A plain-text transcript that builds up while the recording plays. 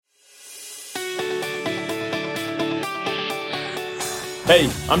Hey,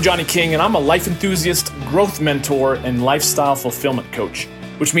 I'm Johnny King, and I'm a life enthusiast, growth mentor, and lifestyle fulfillment coach,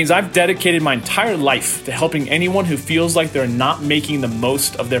 which means I've dedicated my entire life to helping anyone who feels like they're not making the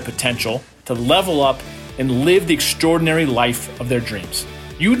most of their potential to level up and live the extraordinary life of their dreams.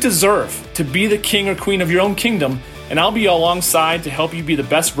 You deserve to be the king or queen of your own kingdom, and I'll be alongside to help you be the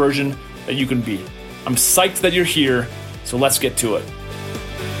best version that you can be. I'm psyched that you're here, so let's get to it.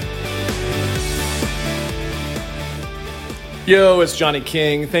 Yo, it's Johnny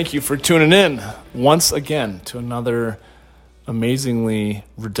King. Thank you for tuning in once again to another amazingly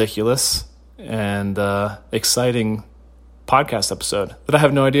ridiculous and exciting podcast episode that I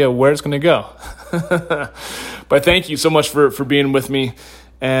have no idea where it's going to go. But thank you so much for being with me.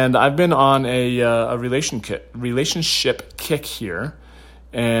 And I've been on a relationship kick here,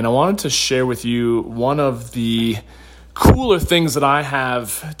 and I wanted to share with you one of the cooler things that I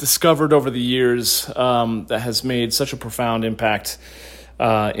have discovered over the years that has made such a profound impact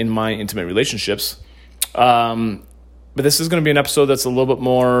in my intimate relationships. But this is going to be an episode that's a little bit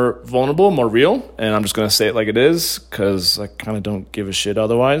more vulnerable, more real, and I'm just going to say it like it is because I kind of don't give a shit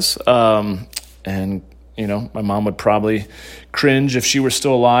otherwise. And, you know, my mom would probably cringe if she were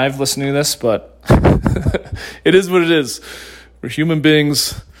still alive listening to this, but it is what it is. We're human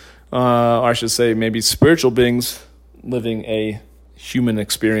beings, or I should say maybe spiritual beings, living a human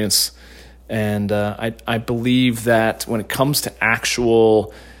experience. And I believe that when it comes to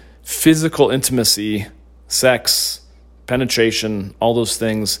actual physical intimacy, sex, penetration, all those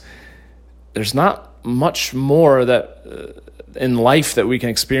things, there's not much more that in life that we can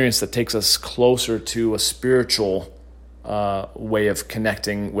experience that takes us closer to a spiritual way of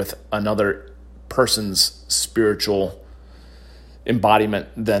connecting with another person's spiritual embodiment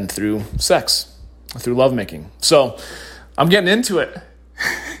than through sex, through lovemaking. So I'm getting into it.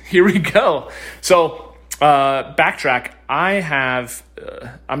 Here we go. So backtrack. I'm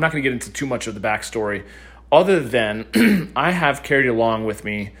not going to get into too much of the backstory other than I have carried along with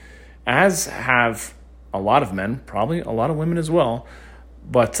me, as have a lot of men, probably a lot of women as well,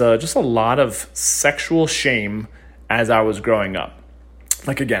 but just a lot of sexual shame as I was growing up.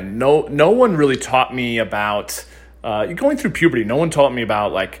 Like, again, no one really taught me about going through puberty. No one taught me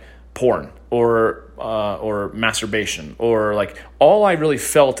about like porn or masturbation, or like all I really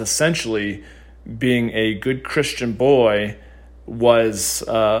felt essentially being a good Christian boy was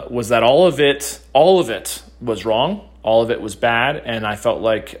that all of it was wrong, all of it was bad, and I felt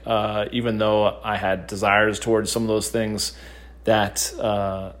like even though I had desires towards some of those things, that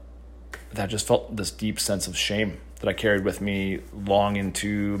just felt this deep sense of shame that I carried with me long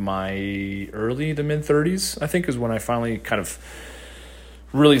into my early to mid 30s, I think, is when I finally kind of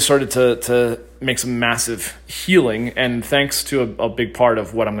really started to make some massive healing, and thanks to a big part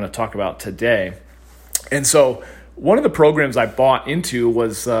of what I'm going to talk about today. And so one of the programs I bought into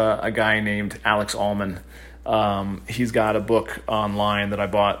was a guy named Alex Allman. He's got a book online that I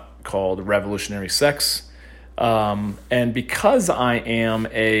bought called Revolutionary Sex. And because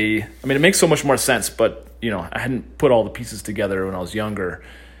it makes so much more sense, but you know, I hadn't put all the pieces together when I was younger.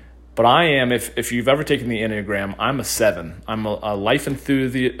 But I am, if you've ever taken the Enneagram, I'm a 7. I'm a life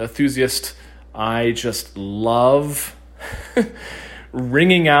enthusiast. I just love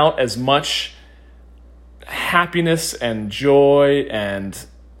wringing out as much happiness and joy and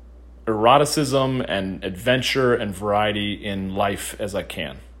eroticism and adventure and variety in life as I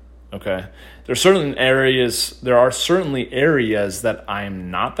can. Okay? There are certainly areas that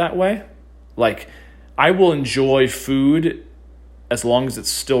I'm not that way. Like, I will enjoy food as long as it's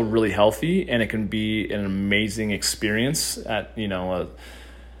still really healthy and it can be an amazing experience at, you know,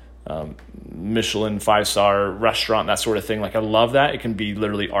 a Michelin 5-star restaurant, that sort of thing. Like, I love that. It can be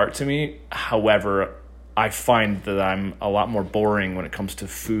literally art to me. However, I find that I'm a lot more boring when it comes to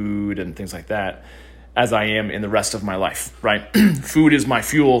food and things like that as I am in the rest of my life, right? Food is my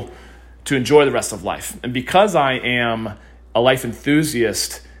fuel to enjoy the rest of life. And because I am a life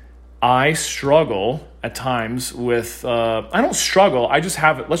enthusiast, I struggle at times with, I don't struggle,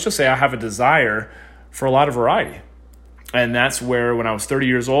 let's just say I have a desire for a lot of variety. And that's where, when I was 30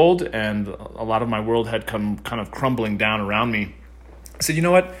 years old and a lot of my world had come kind of crumbling down around me, I said, you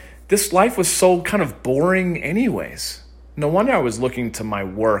know what? This life was so kind of boring anyways. No wonder I was looking to my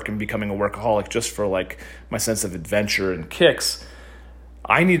work and becoming a workaholic just for like my sense of adventure and kicks.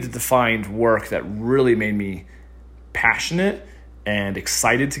 I needed to find work that really made me passionate and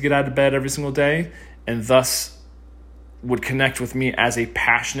excited to get out of bed every single day, and thus would connect with me as a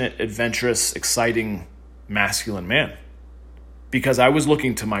passionate, adventurous, exciting, masculine man. Because I was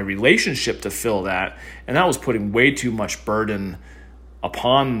looking to my relationship to fill that, and that was putting way too much burden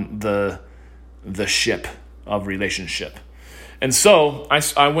upon the ship of relationship. And so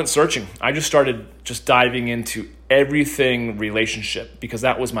I went searching. I just started just diving into everything relationship, because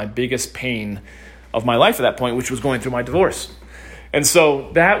that was my biggest pain of my life at that point, which was going through my divorce. And so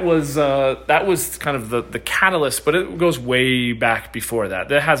that was kind of the catalyst, but it goes way back before that.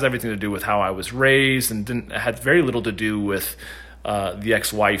 That has everything to do with how I was raised, and had very little to do with the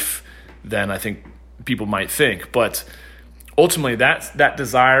ex-wife than I think people might think. But ultimately, that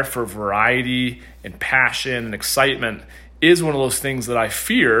desire for variety and passion and excitement is one of those things that I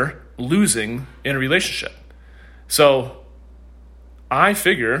fear losing in a relationship. So I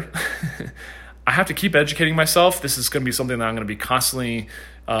figure I have to keep educating myself. This is going to be something that I'm going to be constantly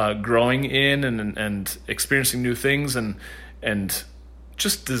growing in and experiencing new things and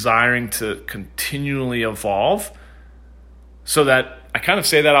just desiring to continually evolve, so that I kind of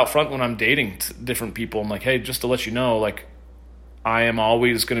say that out front when I'm dating different people. I'm like, hey, just to let you know, like, I am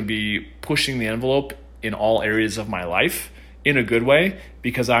always going to be pushing the envelope in all areas of my life in a good way,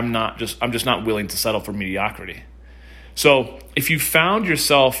 because I'm just not willing to settle for mediocrity. So if you found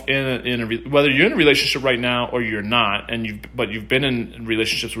yourself whether you're in a relationship right now or you're not, but you've been in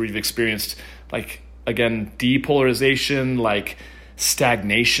relationships where you've experienced, like, again, depolarization, like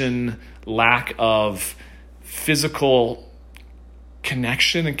stagnation, lack of physical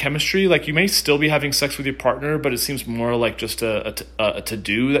connection and chemistry, like, you may still be having sex with your partner, but it seems more like just a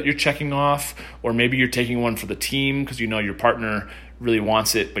to-do that you're checking off, or maybe you're taking one for the team because you know your partner really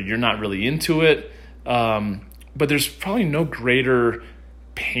wants it, but you're not really into it. But there's probably no greater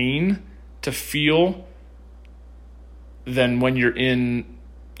pain to feel than when you're in,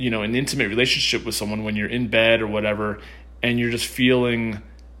 an intimate relationship with someone, when you're in bed or whatever, and you're just feeling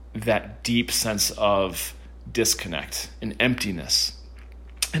that deep sense of disconnect and emptiness.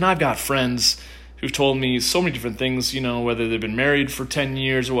 And I've got friends who've told me so many different things, whether they've been married for 10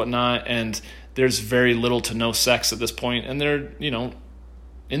 years or whatnot, and there's very little to no sex at this point, and they're,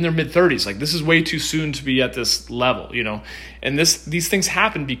 in their mid-30s. Like, this is way too soon to be at this level, And these things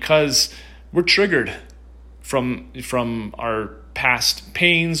happen because we're triggered from our past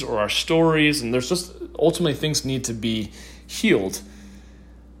pains or our stories, and there's just ultimately things need to be healed.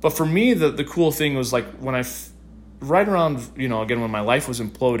 But for me, the cool thing was, like, when right around, again, when my life was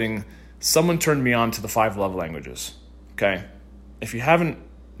imploding, someone turned me on to the 5 love languages. Okay. If you haven't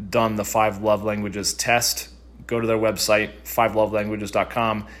done the 5 love languages test, go to their website,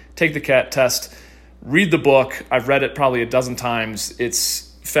 5lovelanguages.com, take the test, read the book. I've read it probably a dozen times.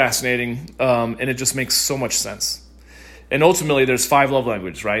 It's fascinating. And it just makes so much sense. And ultimately, there's 5 love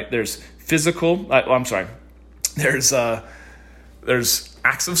languages, right? There's physical. There's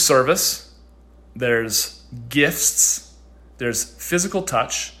acts of service, there's gifts, there's physical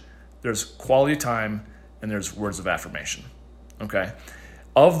touch, there's quality time, and there's words of affirmation, okay?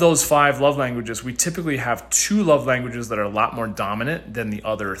 Of those 5 love languages, we typically have 2 love languages that are a lot more dominant than the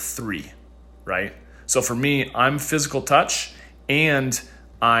other 3, right? So for me, I'm physical touch and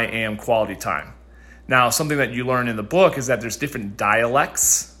I am quality time. Now, something that you learn in the book is that there's different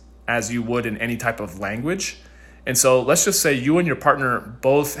dialects as you would in any type of language. And so let's just say you and your partner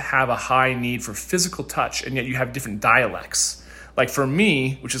both have a high need for physical touch, and yet you have different dialects. Like for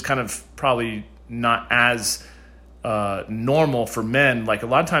me, which is kind of probably not as normal for men, like a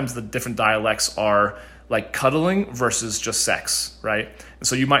lot of times the different dialects are like cuddling versus just sex, right? And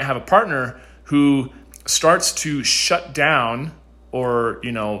so you might have a partner who starts to shut down or,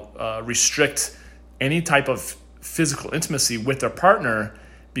 restrict any type of physical intimacy with their partner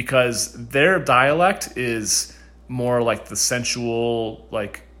because their dialect is more like the sensual,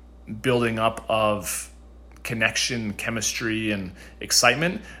 like building up of connection, chemistry, and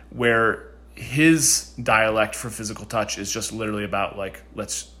excitement, where his dialect for physical touch is just literally about like,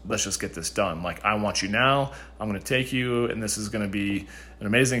 let's just get this done. Like, I want you now, I'm going to take you, and this is going to be an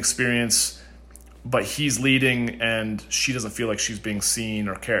amazing experience, but he's leading and she doesn't feel like she's being seen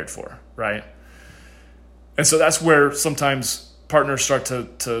or cared for, right? And so that's where sometimes partners start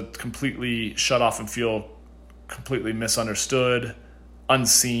to completely shut off and feel completely misunderstood,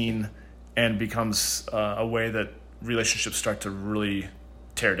 unseen, and becomes a way that relationships start to really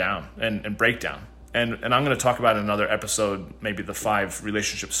tear down and break down. And I'm going to talk about in another episode, maybe the 5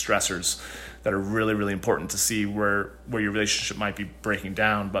 relationship stressors that are really, really important to see where your relationship might be breaking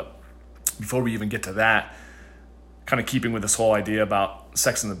down. But before we even get to that, kind of keeping with this whole idea about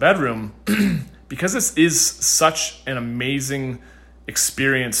sex in the bedroom, because this is such an amazing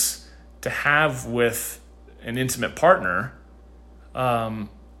experience to have with an intimate partner, but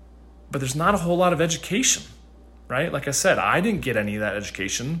there's not a whole lot of education, right? Like I said, I didn't get any of that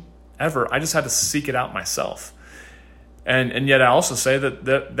education ever. I just had to seek it out myself. And yet I also say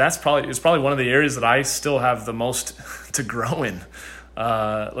that's probably one of the areas that I still have the most to grow in.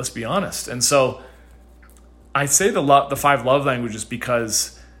 Let's be honest. And so I say the 5 love languages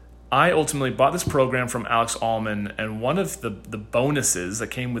because I ultimately bought this program from Alex Allman, and one of the bonuses that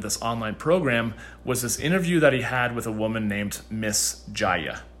came with this online program was this interview that he had with a woman named Miss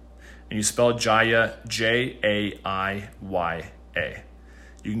Jaya. And you spell Jaya, Jaiya.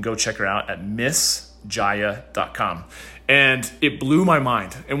 You can go check her out at missjaya.com. And it blew my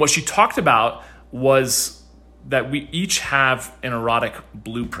mind. And what she talked about was that we each have an erotic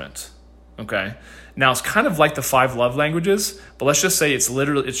blueprint. Okay. Now it's kind of like the 5 love languages, but let's just say it's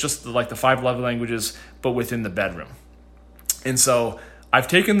just like the 5 love languages, but within the bedroom. And so I've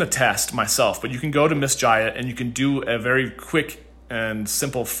taken the test myself, but you can go to Miss Jaya and you can do a very quick and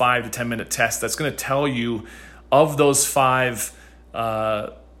simple 5 to 10 minute test that's going to tell you of those 5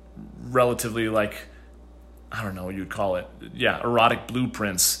 relatively I don't know what you'd call it. Yeah, erotic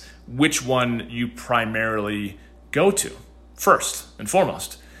blueprints, which one you primarily go to first and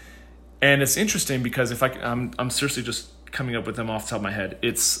foremost. And it's interesting because I'm seriously just coming up with them off the top of my head.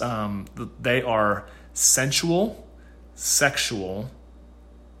 It's they are sensual, sexual,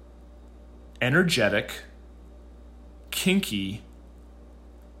 energetic, kinky,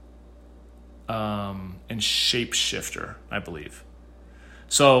 and shapeshifter, I believe.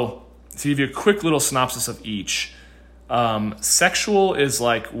 So to give you a quick little synopsis of each, sexual is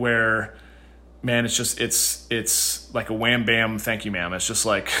like where, man, it's like a wham bam, thank you ma'am. It's just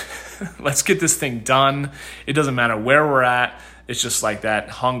like, let's get this thing done. It doesn't matter where we're at. It's just like that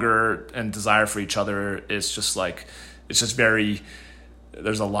hunger and desire for each other. It's just very,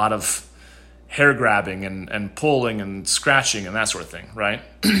 there's a lot of hair grabbing and pulling and scratching and that sort of thing, right?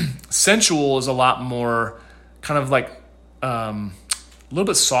 Sensual is a lot more kind of like a little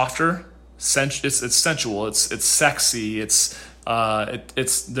bit softer. It's sensual. It's sexy. It's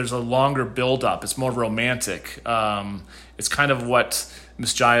there's a longer build up. It's more romantic. It's kind of what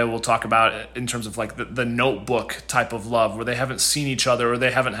Miss Jaya will talk about in terms of like the Notebook type of love, where they haven't seen each other or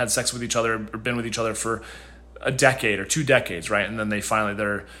they haven't had sex with each other or been with each other for a decade or 2 decades, right? And then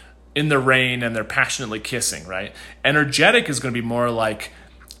they're in the rain and they're passionately kissing, right? Energetic is going to be more like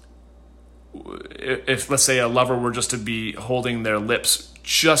if let's say a lover were just to be holding their lips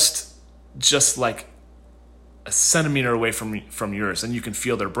just like a centimeter away from yours, and you can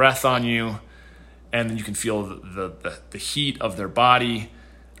feel their breath on you, and then you can feel the heat of their body,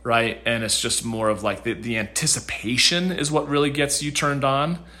 right? And it's just more of like the anticipation is what really gets you turned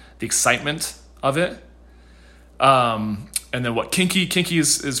on, the excitement of it. And then what kinky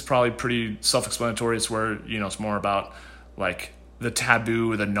is probably pretty self-explanatory. It's where, it's more about like the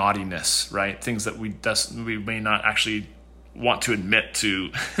taboo, the naughtiness, right? Things that we may not actually want to admit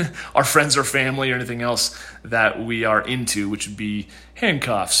to our friends or family or anything else that we are into, which would be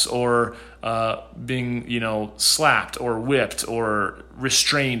handcuffs or being, slapped or whipped or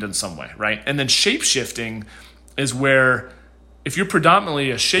restrained in some way, right? And then shape-shifting is where if you're predominantly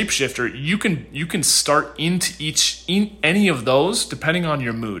a shapeshifter, you can start in any of those depending on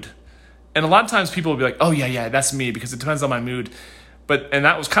your mood. And a lot of times people will be like, oh yeah, that's me, because it depends on my mood. And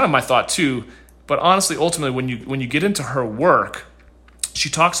that was kind of my thought too. But honestly, ultimately, when you get into her work, she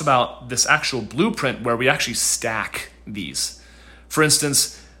talks about this actual blueprint where we actually stack these. For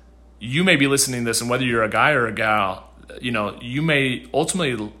instance, you may be listening to this, and whether you're a guy or a gal, you may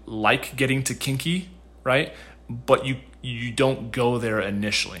ultimately like getting to kinky, right? But you don't go there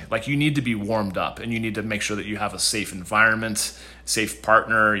initially. Like, you need to be warmed up, and you need to make sure that you have a safe environment, safe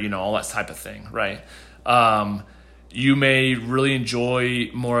partner, all that type of thing, right? You may really enjoy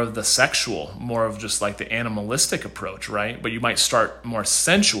more of the sexual, more of just like the animalistic approach, right? But you might start more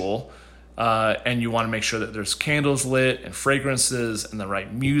sensual, and you want to make sure that there's candles lit and fragrances and the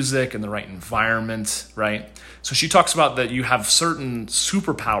right music and the right environment, right? So she talks about that you have certain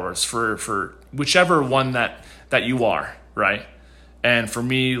superpowers for whichever one that you are, right? And for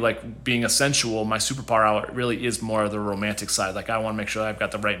me, like being a sensual, my superpower really is more of the romantic side. Like, I want to make sure I've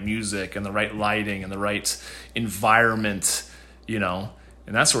got the right music and the right lighting and the right environment, and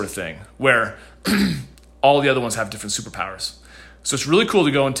that sort of thing, where all the other ones have different superpowers. So it's really cool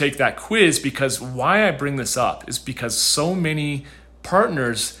to go and take that quiz, because why I bring this up is because so many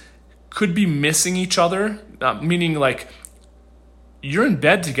partners could be missing each other, meaning like you're in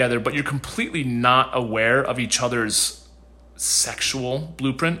bed together, but you're completely not aware of each other's sexual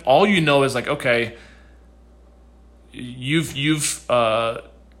blueprint. All you know is like, okay, you've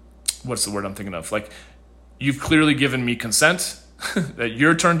what's the word I'm thinking of? Like, you've clearly given me consent that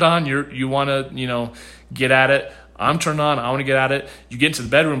you're turned on, you want to, get at it. I'm turned on, I want to get at it. You get into the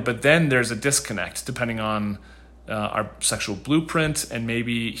bedroom, but then there's a disconnect depending on our sexual blueprint, and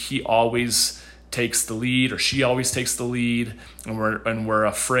maybe he always takes the lead or she always takes the lead, and we're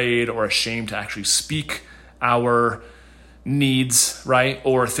afraid or ashamed to actually speak our needs, right?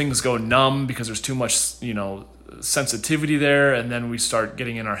 Or things go numb because there's too much, sensitivity there, and then we start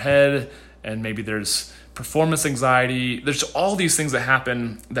getting in our head, and maybe there's performance anxiety. There's all these things that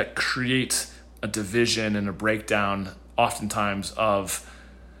happen that create a division and a breakdown oftentimes of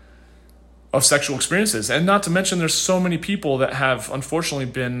sexual experiences. And not to mention there's so many people that have unfortunately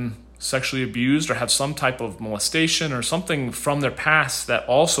been sexually abused or have some type of molestation or something from their past that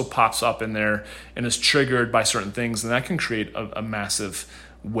also pops up in there and is triggered by certain things, and that can create a massive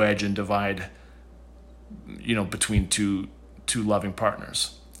wedge and divide, between two loving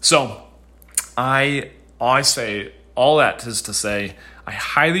partners. So I say all that is to say, I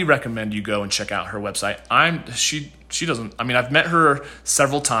highly recommend you go and check out her website. I've met her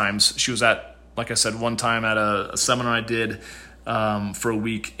several times. She was at, like I said, one time at a seminar I did for a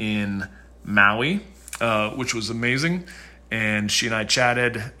week in Maui, which was amazing. And she and I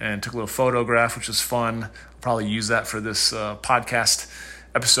chatted and took a little photograph, which was fun. I'll probably use that for this podcast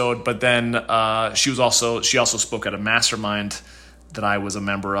episode. But then she also spoke at a mastermind that I was a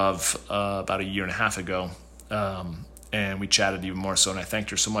member of about a year and a half ago. And we chatted even more so, and I thanked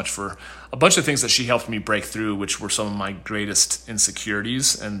her so much for a bunch of things that she helped me break through, which were some of my greatest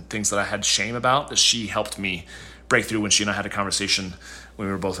insecurities and things that I had shame about, that she helped me break through when she and I had a conversation when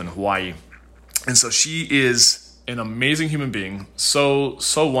we were both in Hawaii. And so she is an amazing human being, so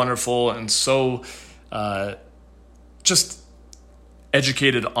wonderful, and so just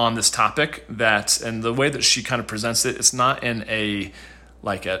educated on this topic, and the way that she kind of presents it, it's not in a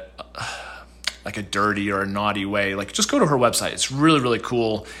dirty or a naughty way. Like, just go to her website. It's really, really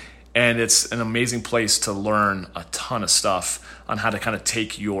cool. And it's an amazing place to learn a ton of stuff on how to kind of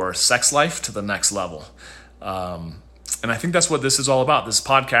take your sex life to the next level. And I think that's what this is all about. This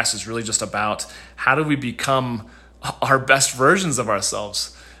podcast is really just about how do we become our best versions of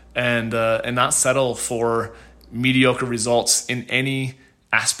ourselves and not settle for mediocre results in any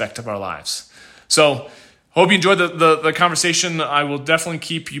aspect of our lives. So hope you enjoyed the conversation. I will definitely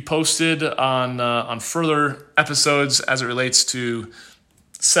keep you posted on further episodes as it relates to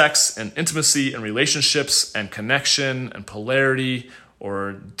sex and intimacy and relationships and connection and polarity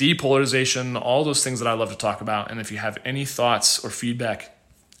or depolarization, all those things that I love to talk about. And if you have any thoughts or feedback,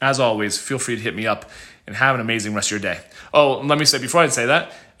 as always, feel free to hit me up, and have an amazing rest of your day. Oh, let me say, before I say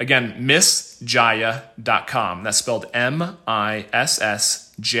that, again, MissJaya.com. That's spelled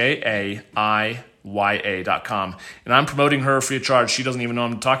MISSJAIYA.com. And I'm promoting her free of charge. She doesn't even know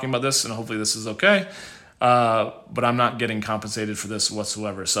I'm talking about this, and hopefully this is okay. But I'm not getting compensated for this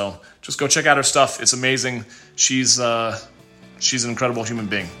whatsoever. So just go check out her stuff. It's amazing. She's an incredible human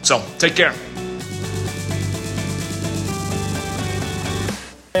being. So take care.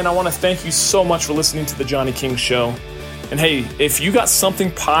 And I want to thank you so much for listening to The Johnny King Show. And hey, if you got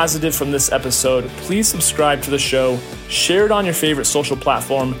something positive from this episode, please subscribe to the show, share it on your favorite social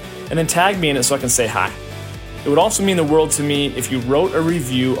platform, and then tag me in it so I can say hi. It would also mean the world to me if you wrote a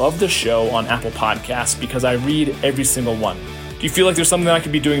review of the show on Apple Podcasts, because I read every single one. Do you feel like there's something I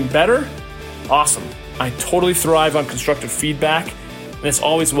could be doing better? Awesome. I totally thrive on constructive feedback, and it's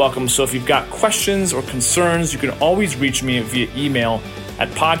always welcome. So if you've got questions or concerns, you can always reach me via email at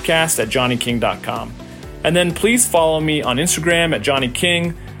podcast@johnnyking.com. And then please follow me on Instagram at Johnny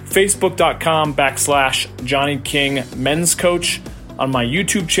King, Facebook.com/Johnny King Men's Coach, on my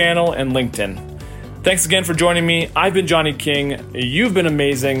YouTube channel, and LinkedIn. Thanks again for joining me. I've been Johnny King. You've been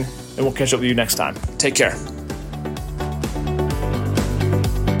amazing, and we'll catch up with you next time. Take care.